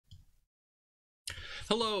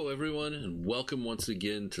Hello everyone, and welcome once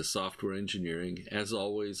again to Software Engineering. As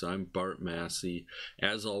always, I'm Bart Massey.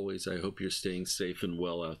 As always, I hope you're staying safe and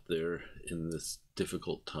well out there in this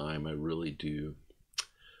difficult time. I really do.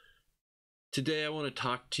 Today I want to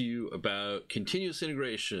talk to you about continuous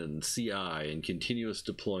integration, CI, and continuous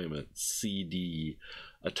deployment, CD,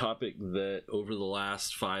 a topic that over the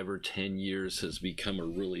last 5 or 10 years has become a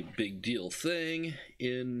really big deal thing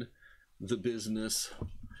in the business.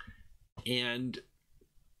 And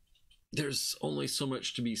there's only so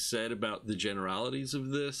much to be said about the generalities of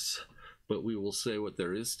this, but we will say what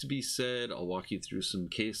there is to be said. I'll walk you through some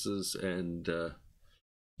cases and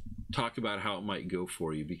talk about how it might go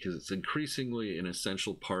for you, because it's increasingly an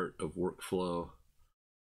essential part of workflow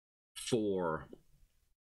for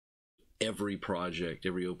every project,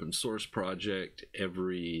 every open source project,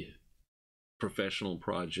 every professional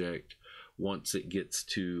project, once it gets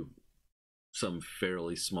to some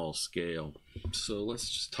fairly small scale. So let's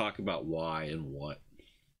just talk about why and what.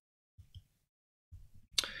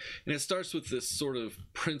 And it starts with this sort of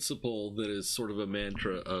principle that is sort of a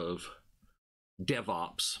mantra of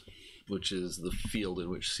DevOps, which is the field in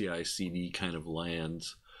which CI/CD kind of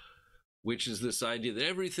lands, which is this idea that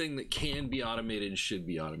everything that can be automated should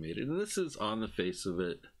be automated. And this is, on the face of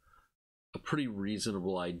it, a pretty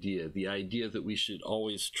reasonable idea. The idea that we should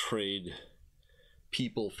always trade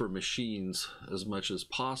people for machines as much as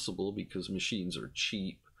possible, because machines are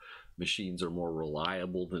cheap, machines are more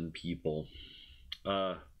reliable than people.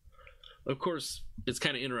 Of course, it's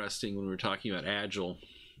kind of interesting when we were talking about Agile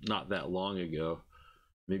not that long ago.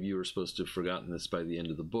 Maybe you were supposed to have forgotten this by the end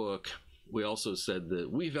of the book. We also said that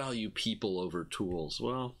we value people over tools.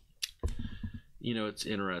 Well, you know, it's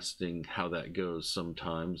interesting how that goes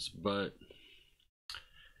sometimes, but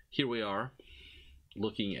here we are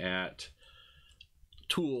looking at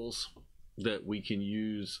tools that we can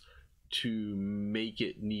use to make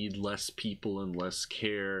it need less people and less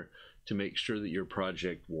care to make sure that your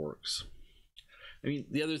project works. I mean,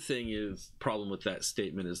 the other problem with that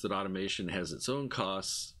statement is that automation has its own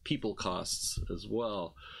costs, people costs as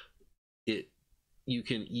well. You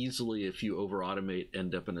can easily, if you over automate,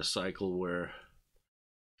 end up in a cycle where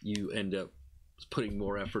you end up putting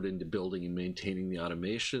more effort into building and maintaining the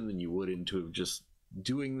automation than you would into just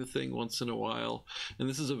doing the thing once in a while. And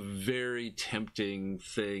this is a very tempting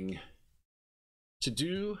thing to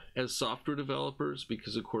do as software developers,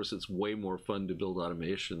 because of course it's way more fun to build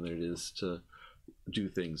automation than it is to do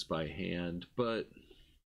things by hand. But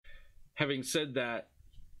having said that,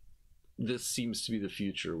 this seems to be the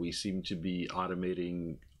future. We seem to be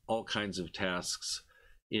automating all kinds of tasks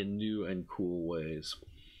in new and cool ways.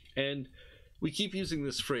 And we keep using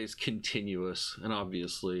this phrase continuous, and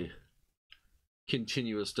obviously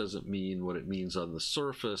continuous doesn't mean what it means on the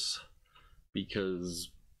surface, because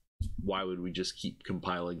why would we just keep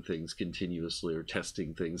compiling things continuously or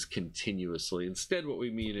testing things continuously? Instead, what we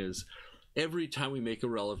mean is every time we make a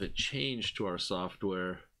relevant change to our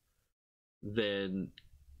software, then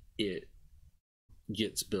it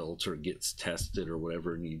gets built or gets tested or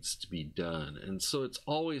whatever needs to be done. And so it's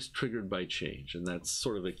always triggered by change, and that's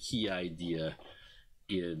sort of a key idea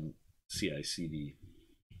in CI/CD.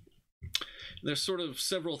 There's sort of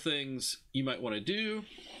several things you might want to do.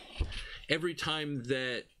 Every time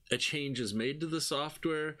that a change is made to the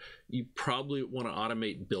software, you probably want to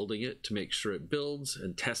automate building it to make sure it builds,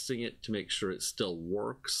 and testing it to make sure it still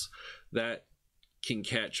works. That can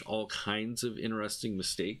catch all kinds of interesting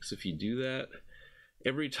mistakes if you do that.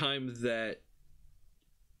 Every time that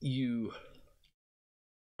you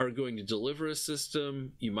are going to deliver a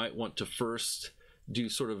system, you might want to first do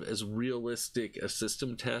sort of as realistic a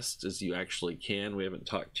system test as you actually can. We haven't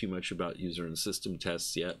talked too much about user and system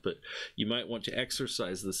tests yet, but you might want to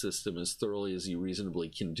exercise the system as thoroughly as you reasonably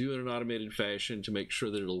can do in an automated fashion to make sure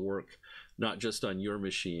that it'll work not just on your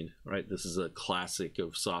machine, right? This is a classic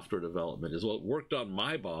of software development, is what worked on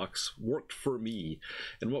my box worked for me.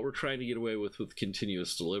 And what we're trying to get away with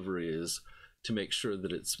continuous delivery is to make sure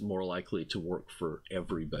that it's more likely to work for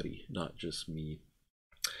everybody, not just me.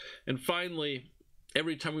 And finally,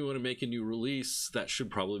 every time we want to make a new release, that should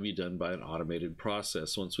probably be done by an automated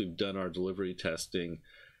process. Once we've done our delivery testing,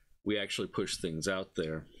 we actually push things out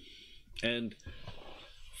there. And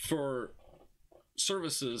for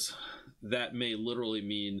services, that may literally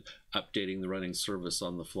mean updating the running service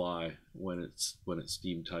on the fly when it's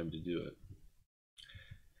deemed time to do it.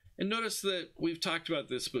 And notice that we've talked about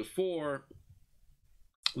this before.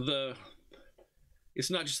 The it's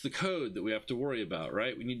not just the code that we have to worry about,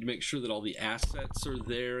 right? We need to make sure that all the assets are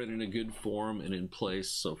there and in a good form and in place,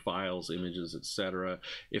 so files, images, etc.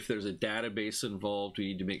 If there's a database involved, we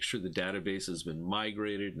need to make sure the database has been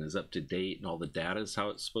migrated and is up to date and all the data is how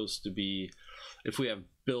it's supposed to be. If we have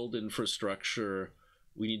build infrastructure,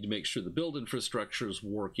 we need to make sure the build infrastructure is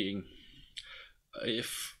working.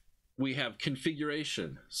 If we have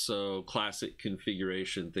configuration, so classic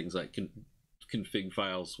configuration, things like config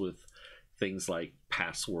files with things like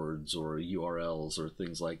passwords or URLs or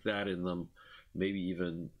things like that in them, maybe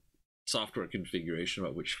even software configuration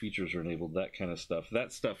about which features are enabled, that kind of stuff.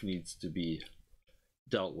 That stuff needs to be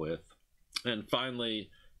dealt with. And finally,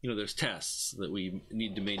 there's tests that we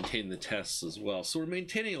need to maintain the tests as well. So we're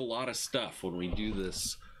maintaining a lot of stuff when we do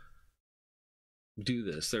this.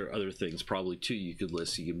 There are other things probably too you could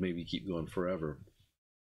list. You could maybe keep going forever.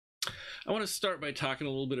 I want to start by talking a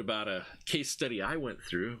little bit about a case study I went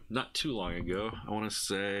through not too long ago. I want to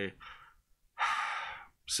say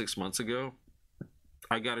 6 months ago.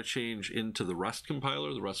 I got a change into the Rust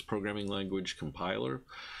compiler, the Rust programming language compiler,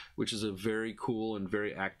 which is a very cool and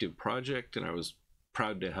very active project, and I was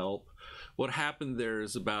proud to help. What happened there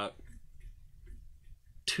is about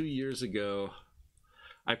 2 years ago,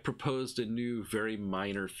 I proposed a new, very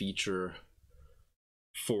minor feature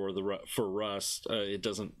for Rust. It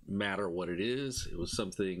doesn't matter what it is. It was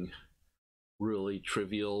something really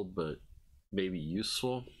trivial, but maybe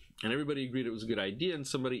useful. And everybody agreed it was a good idea, and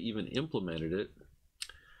somebody even implemented it.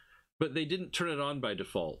 But they didn't turn it on by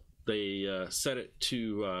default. They set it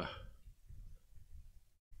to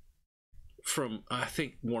I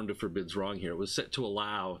think warned to forbid's wrong here. It was set to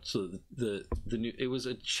allow, so the new, it was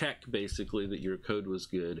a check basically that your code was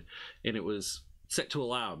good, and it was set to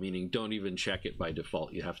allow, meaning don't even check it by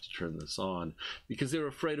default. You have to turn this on because they were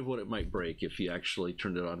afraid of what it might break if you actually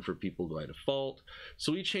turned it on for people by default.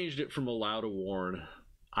 So we changed it from allow to warn.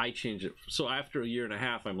 I changed it. So after a year and a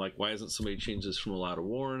half, I'm like, why hasn't somebody changed this from allow to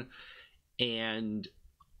warn? And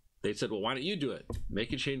they said, well, why don't you do it?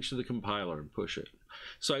 Make a change to the compiler and push it.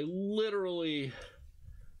 So I literally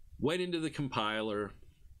went into the compiler,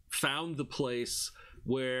 found the place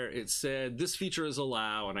where it said this feature is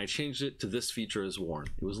allow, and I changed it to this feature is warn.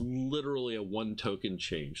 It was literally a one token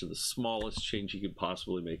change, so the smallest change you could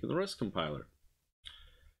possibly make in the Rust compiler.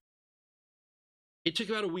 It took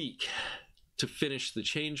about a week to finish the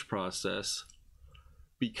change process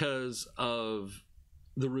because of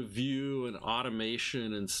the review and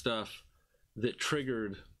automation and stuff that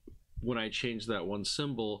triggered when I changed that one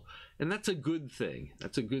symbol. And that's a good thing.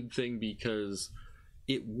 That's a good thing because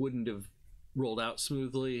it wouldn't have rolled out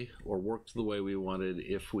smoothly or worked the way we wanted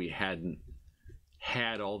if we hadn't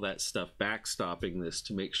had all that stuff backstopping this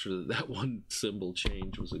to make sure that that one symbol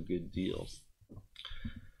change was a good deal.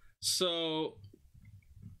 So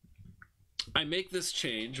I make this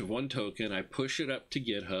change of one token, I push it up to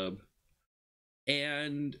GitHub,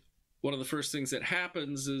 and one of the first things that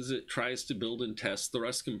happens is it tries to build and test the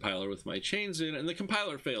Rust compiler with my chains in, and the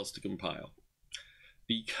compiler fails to compile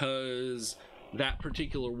because that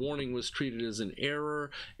particular warning was treated as an error,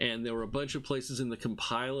 and there were a bunch of places in the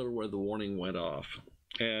compiler where the warning went off.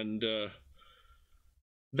 And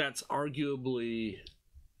that's arguably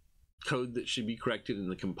code that should be corrected in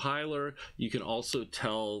the compiler. You can also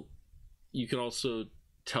tell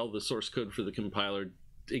the source code for the compiler,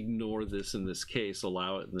 ignore this in this case,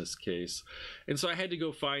 allow it in this case. And so I had to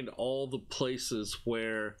go find all the places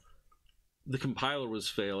where the compiler was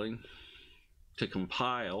failing to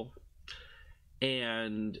compile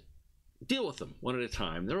and deal with them one at a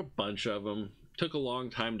time. There were a bunch of them. Took a long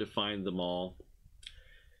time to find them all.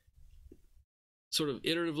 Sort of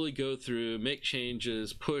iteratively go through, make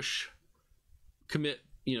changes, push, commit,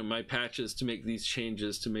 my patches to make these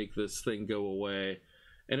changes to make this thing go away.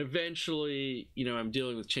 And eventually, I'm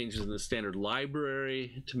dealing with changes in the standard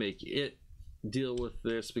library to make it deal with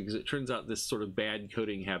this, because it turns out this sort of bad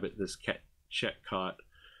coding habit, this check caught,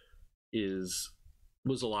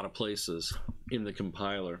 was a lot of places in the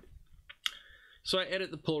compiler. So I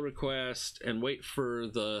edit the pull request and wait for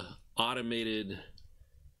the automated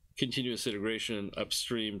continuous integration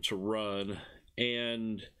upstream to run,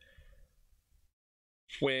 and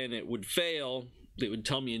when it would fail, it would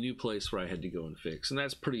tell me a new place where I had to go and fix, and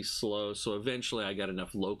that's pretty slow. So eventually I got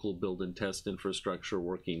enough local build and test infrastructure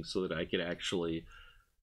working so that I could actually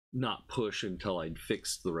not push until I'd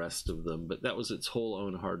fixed the rest of them, but that was its whole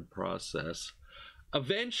own hard process.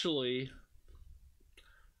 Eventually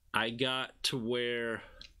I got to where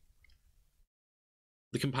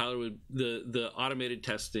the compiler would, the automated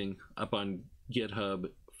testing up on GitHub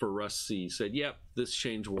for Rust C said, yep, this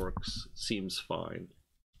change works, seems fine.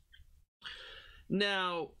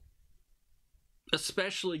 Now,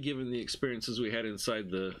 especially given the experiences we had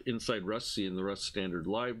inside Rust in the Rust standard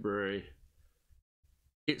library,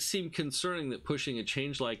 it seemed concerning that pushing a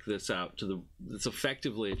change like this out to that's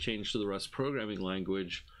effectively a change to the Rust programming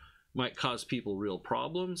language might cause people real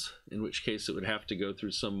problems, in which case it would have to go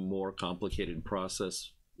through some more complicated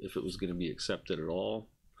process if it was going to be accepted at all.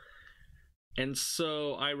 And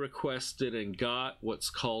so I requested and got what's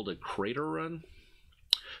called a crater run.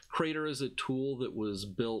 Crater is a tool that was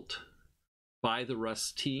built by the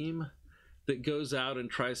Rust team that goes out and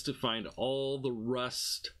tries to find all the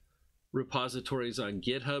Rust repositories on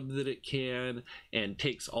GitHub that it can, and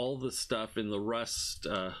takes all the stuff in the Rust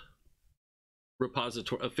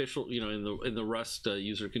repository, official, in the Rust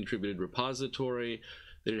user contributed repository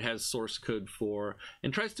that it has source code for,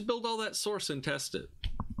 and tries to build all that source and test it.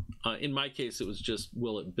 In my case, it was just,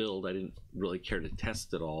 will it build? I didn't really care to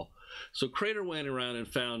test it all. So Crater went around and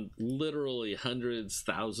found literally hundreds,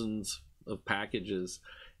 thousands of packages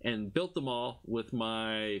and built them all with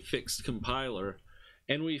my fixed compiler.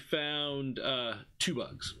 And we found 2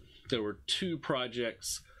 bugs. There were 2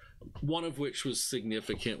 projects, one of which was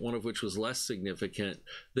significant, one of which was less significant,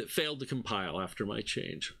 that failed to compile after my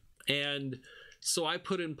change. And so I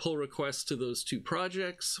put in pull requests to those 2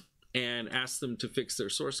 projects and asked them to fix their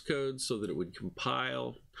source code so that it would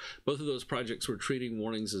compile. Both of those projects were treating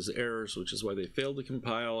warnings as errors, which is why they failed to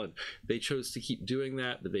compile, and they chose to keep doing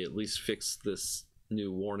that, but they at least fixed this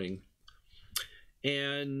new warning.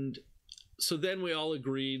 And so then we all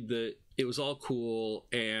agreed that it was all cool,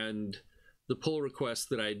 and the pull request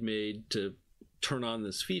that I'd made to turn on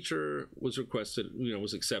this feature was requested,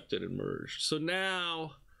 was accepted and merged. So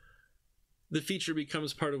now the feature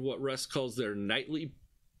becomes part of what Rust calls their nightly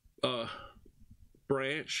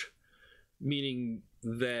branch, meaning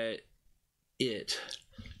that it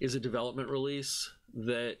is a development release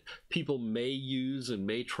that people may use and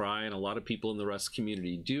may try, and a lot of people in the Rust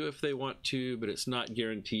community do if they want to, but it's not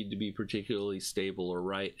guaranteed to be particularly stable or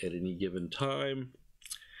right at any given time.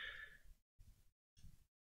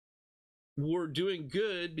 We're doing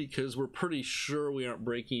good because we're pretty sure we aren't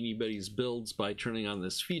breaking anybody's builds by turning on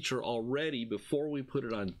this feature already before we put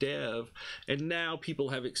it on dev. And now people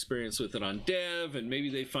have experience with it on dev, and maybe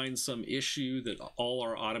they find some issue that all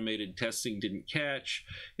our automated testing didn't catch.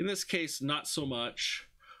 In this case, not so much.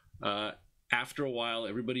 After a while,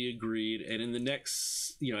 everybody agreed, and in the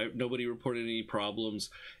next, nobody reported any problems.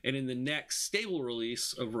 And in the next stable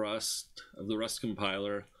release of Rust, of the Rust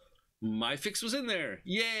compiler, my fix was in there.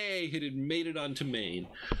 Yay! It had made it onto main.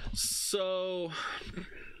 So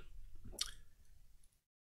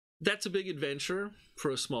that's a big adventure for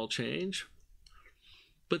a small change,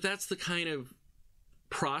 but that's the kind of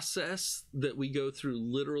process that we go through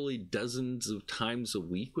literally dozens of times a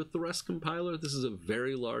week with the Rust compiler. This is a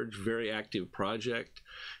very large, very active project,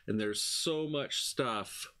 and there's so much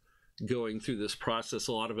stuff going through this process,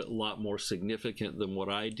 a lot of it a lot more significant than what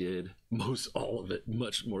I did, all of it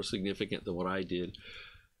much more significant than what I did,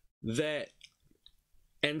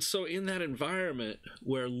 and so in that environment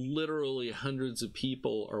where literally hundreds of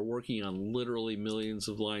people are working on literally millions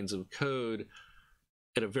of lines of code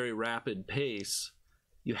at a very rapid pace,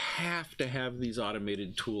 you have to have these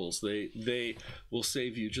automated tools. They will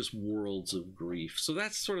save you just worlds of grief. So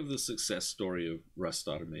that's sort of the success story of Rust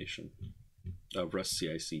automation, of Rust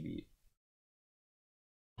CI/CD.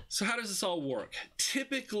 So how does this all work?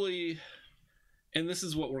 Typically, and this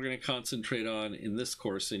is what we're going to concentrate on in this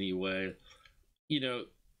course anyway,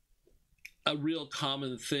 a real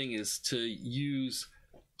common thing is to use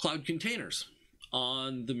cloud containers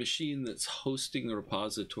on the machine that's hosting the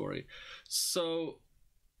repository. So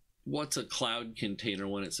what's a cloud container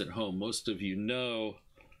when it's at home? Most of you know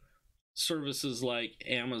services like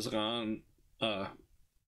Amazon,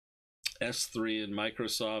 S3 and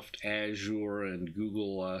Microsoft Azure and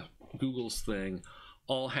Google's thing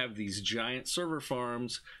all have these giant server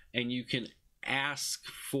farms, and you can ask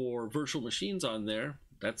for virtual machines on there.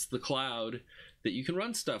 That's the cloud that you can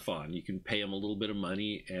run stuff on. You can pay them a little bit of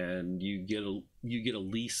money, and you get a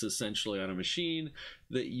lease essentially on a machine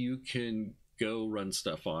that you can go run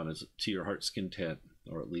stuff on to your heart's content,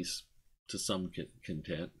 or at least to some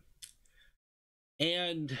content.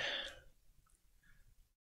 And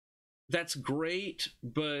that's great,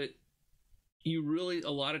 but you really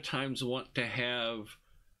a lot of times want to have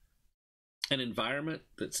an environment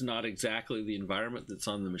that's not exactly the environment that's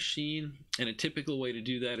on the machine. And a typical way to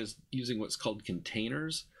do that is using what's called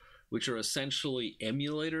containers, which are essentially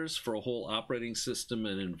emulators for a whole operating system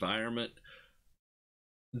and environment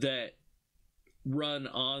that run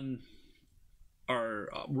on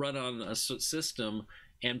a system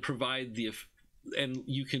and provide the and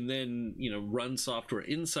you can then, run software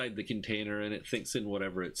inside the container and it thinks in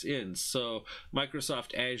whatever it's in. So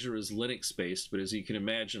Microsoft Azure is Linux based, but as you can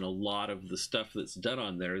imagine, a lot of the stuff that's done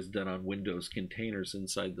on there is done on Windows containers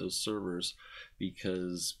inside those servers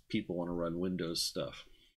because people want to run Windows stuff.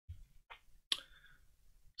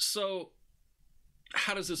 So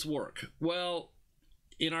how does this work? Well,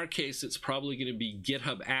 in our case, it's probably going to be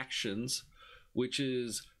GitHub Actions, which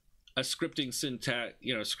is a scripting syntax,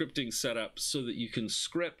 scripting setup so that you can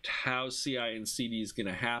script how CI and CD is going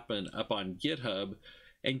to happen up on GitHub.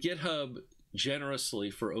 And GitHub generously,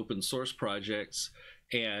 for open source projects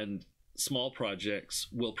and small projects,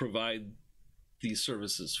 will provide these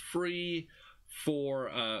services free for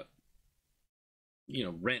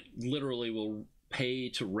rent. Literally will pay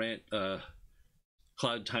to rent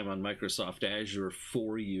cloud time on Microsoft Azure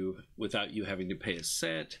for you without you having to pay a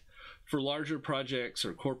cent. For larger projects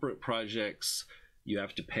or corporate projects, you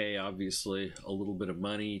have to pay, obviously, a little bit of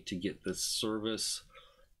money to get this service.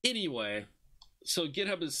 Anyway, so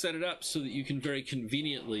GitHub has set it up so that you can very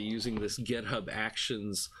conveniently, using this GitHub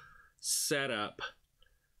Actions setup,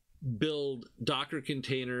 build Docker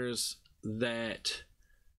containers that,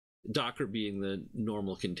 Docker being the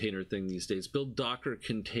normal container thing these days, build Docker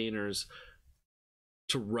containers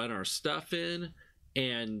to run our stuff in,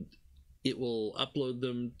 and it will upload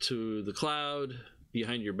them to the cloud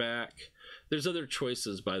behind your back. There's other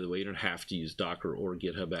choices, by the way. You don't have to use Docker or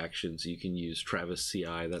GitHub Actions. You can use Travis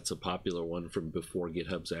CI. That's a popular one from before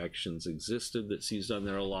GitHub's Actions existed that's used on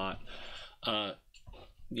there a lot. But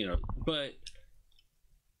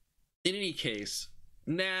in any case,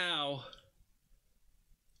 now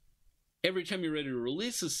every time you're ready to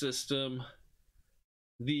release a system,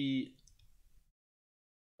 the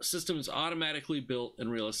system is automatically built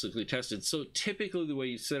and realistically tested. So typically the way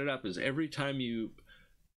you set it up is every time you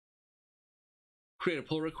create a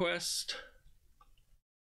pull request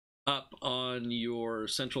up on your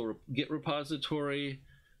central Git repository,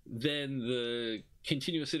 then the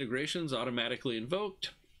continuous integration is automatically invoked,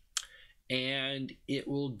 and it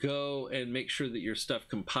will go and make sure that your stuff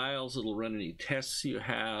compiles. It'll run any tests you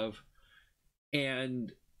have,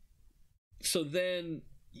 and so then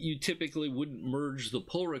you typically wouldn't merge the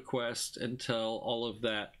pull request until all of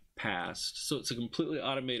that passed. So it's a completely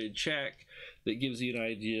automated check that gives you an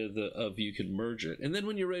idea of you can merge it. And then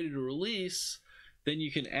when you're ready to release, then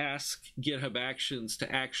you can ask GitHub Actions to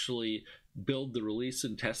actually build the release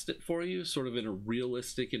and test it for you, sort of in a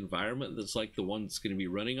realistic environment that's like the one that's going to be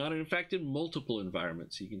running on it. In fact, in multiple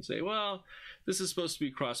environments, you can say, well, this is supposed to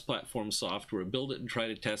be cross-platform software. Build it and try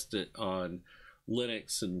to test it on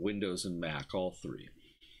Linux and Windows and Mac, all three.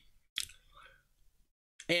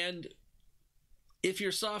 And if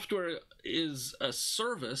your software is a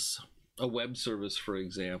service, a web service, for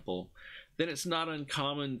example, then it's not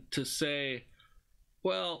uncommon to say,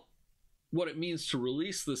 well, what it means to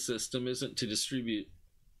release the system isn't to distribute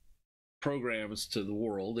programs to the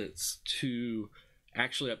world, it's to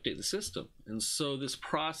actually update the system. And so this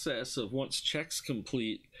process of once checks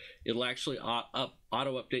complete, it'll actually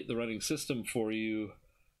auto-update the running system for you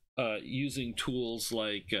using tools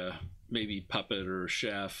like maybe Puppet or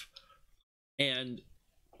Chef. And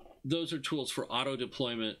those are tools for auto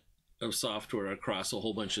deployment of software across a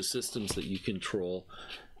whole bunch of systems that you control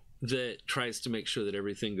that tries to make sure that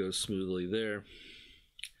everything goes smoothly there.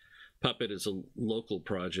 Puppet is a local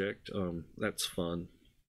project. That's fun.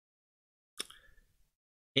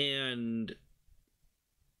 And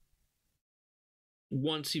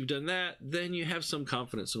once you've done that, then you have some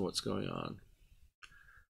confidence in what's going on.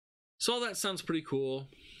 So all that sounds pretty cool.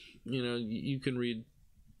 You can read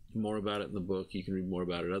more about it in the book. You can read more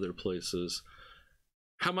about it other places.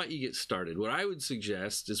 How might you get started? What I would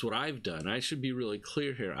suggest is what I've done. I should be really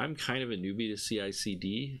clear here. I'm kind of a newbie to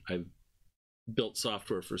CI/CD. I've built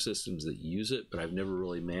software for systems that use it, but I've never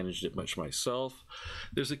really managed it much myself.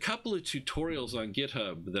 There's a couple of tutorials on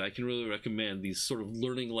GitHub that I can really recommend, these sort of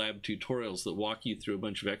learning lab tutorials that walk you through a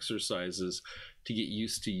bunch of exercises to get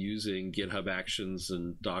used to using GitHub Actions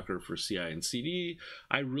and Docker for CI and CD.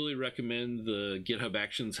 I really recommend the GitHub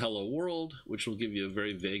Actions Hello World, which will give you a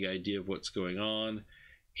very vague idea of what's going on,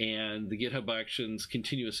 and the GitHub Actions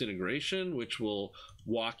Continuous Integration, which will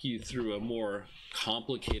walk you through a more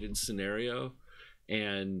complicated scenario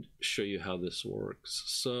and show you how this works.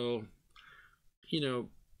 So,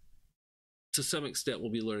 to some extent we'll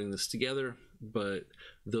be learning this together, but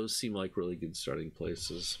those seem like really good starting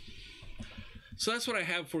places. So that's what I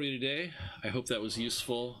have for you today. I hope that was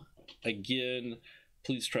useful. Again,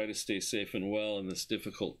 please try to stay safe and well in this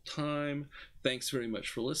difficult time. Thanks very much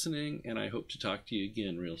for listening, and I hope to talk to you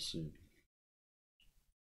again real soon.